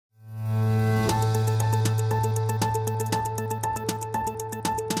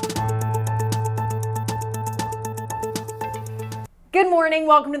Good morning.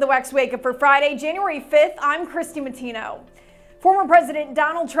 Welcome to the WEX Wakeup for Friday, January 5th. I'm Christy Matino. Former President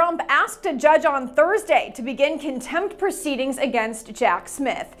Donald Trump asked a judge on Thursday to begin contempt proceedings against Jack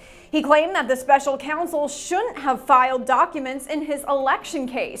Smith. He claimed that the special counsel shouldn't have filed documents in his election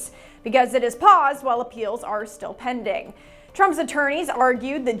case because it is paused while appeals are still pending. Trump's attorneys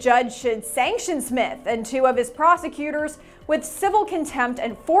argued the judge should sanction Smith and two of his prosecutors with civil contempt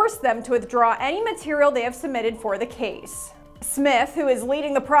and force them to withdraw any material they have submitted for the case. Smith, who is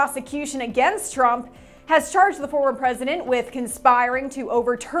leading the prosecution against Trump, has charged the former president with conspiring to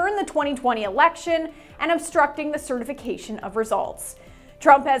overturn the 2020 election and obstructing the certification of results.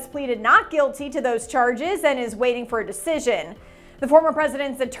 Trump has pleaded not guilty to those charges and is waiting for a decision. The former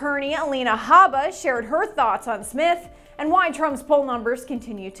president's attorney, Alina Habba, shared her thoughts on Smith and why Trump's poll numbers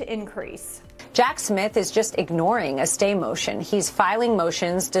continue to increase. Jack Smith is just ignoring a stay motion. He's filing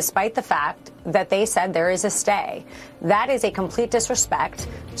motions despite the fact that they said there is a stay. That is a complete disrespect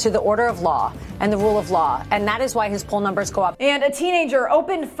to the order of law and the rule of law, and that is why his poll numbers go up. And a teenager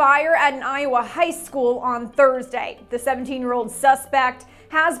opened fire at an Iowa high school on Thursday. The 17-year-old suspect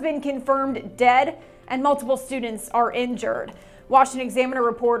has been confirmed dead, and multiple students are injured. Washington Examiner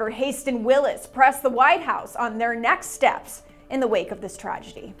reporter Haston Willis pressed the White House on their next steps in the wake of this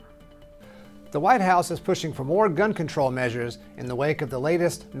tragedy. The White House is pushing for more gun control measures in the wake of the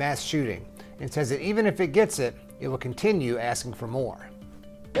latest mass shooting and says that even if it gets it, it will continue asking for more.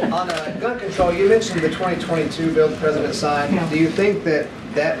 On gun control, you mentioned the 2022 bill the president signed. Do you think that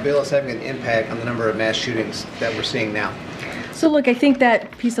that bill is having an impact on the number of mass shootings that we're seeing now? So look, I think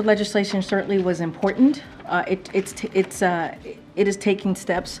that piece of legislation certainly was important. It is taking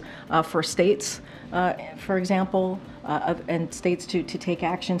steps for states, for example, and states to take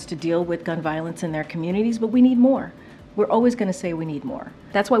actions to deal with gun violence in their communities, but we need more. We're always going to say we need more.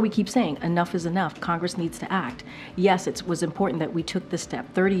 That's why we keep saying enough is enough. Congress needs to act. Yes, it was important that we took this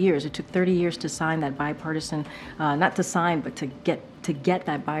step. 30 years. It took 30 years to sign that bipartisan, not to sign, but to get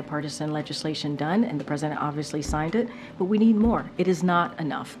that bipartisan legislation done, and the president obviously signed it, but we need more. It is not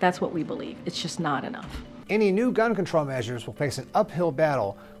enough. That's what we believe. It's just not enough. Any new gun control measures will face an uphill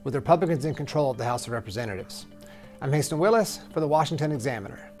battle with Republicans in control of the House of Representatives. I'm Haston Willis for the Washington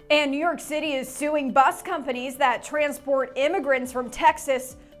Examiner. And New York City is suing bus companies that transport immigrants from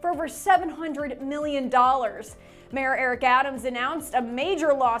Texas for over $700 million. Mayor Eric Adams announced a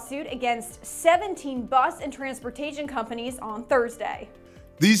major lawsuit against 17 bus and transportation companies on Thursday.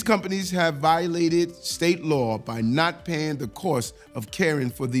 These companies have violated state law by not paying the cost of caring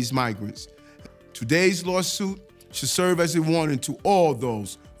for these migrants. Today's lawsuit should serve as a warning to all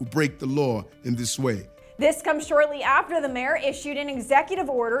those who break the law in this way. This comes shortly after the mayor issued an executive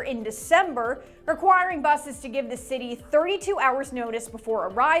order in December requiring buses to give the city 32 hours notice before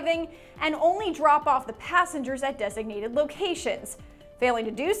arriving and only drop off the passengers at designated locations. Failing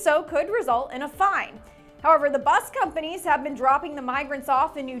to do so could result in a fine. However, the bus companies have been dropping the migrants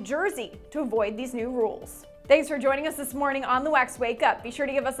off in New Jersey to avoid these new rules. Thanks for joining us this morning on the WEX Wake Up. Be sure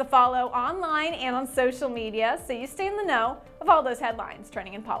to give us a follow online and on social media so you stay in the know of all those headlines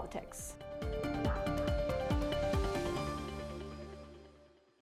trending in politics.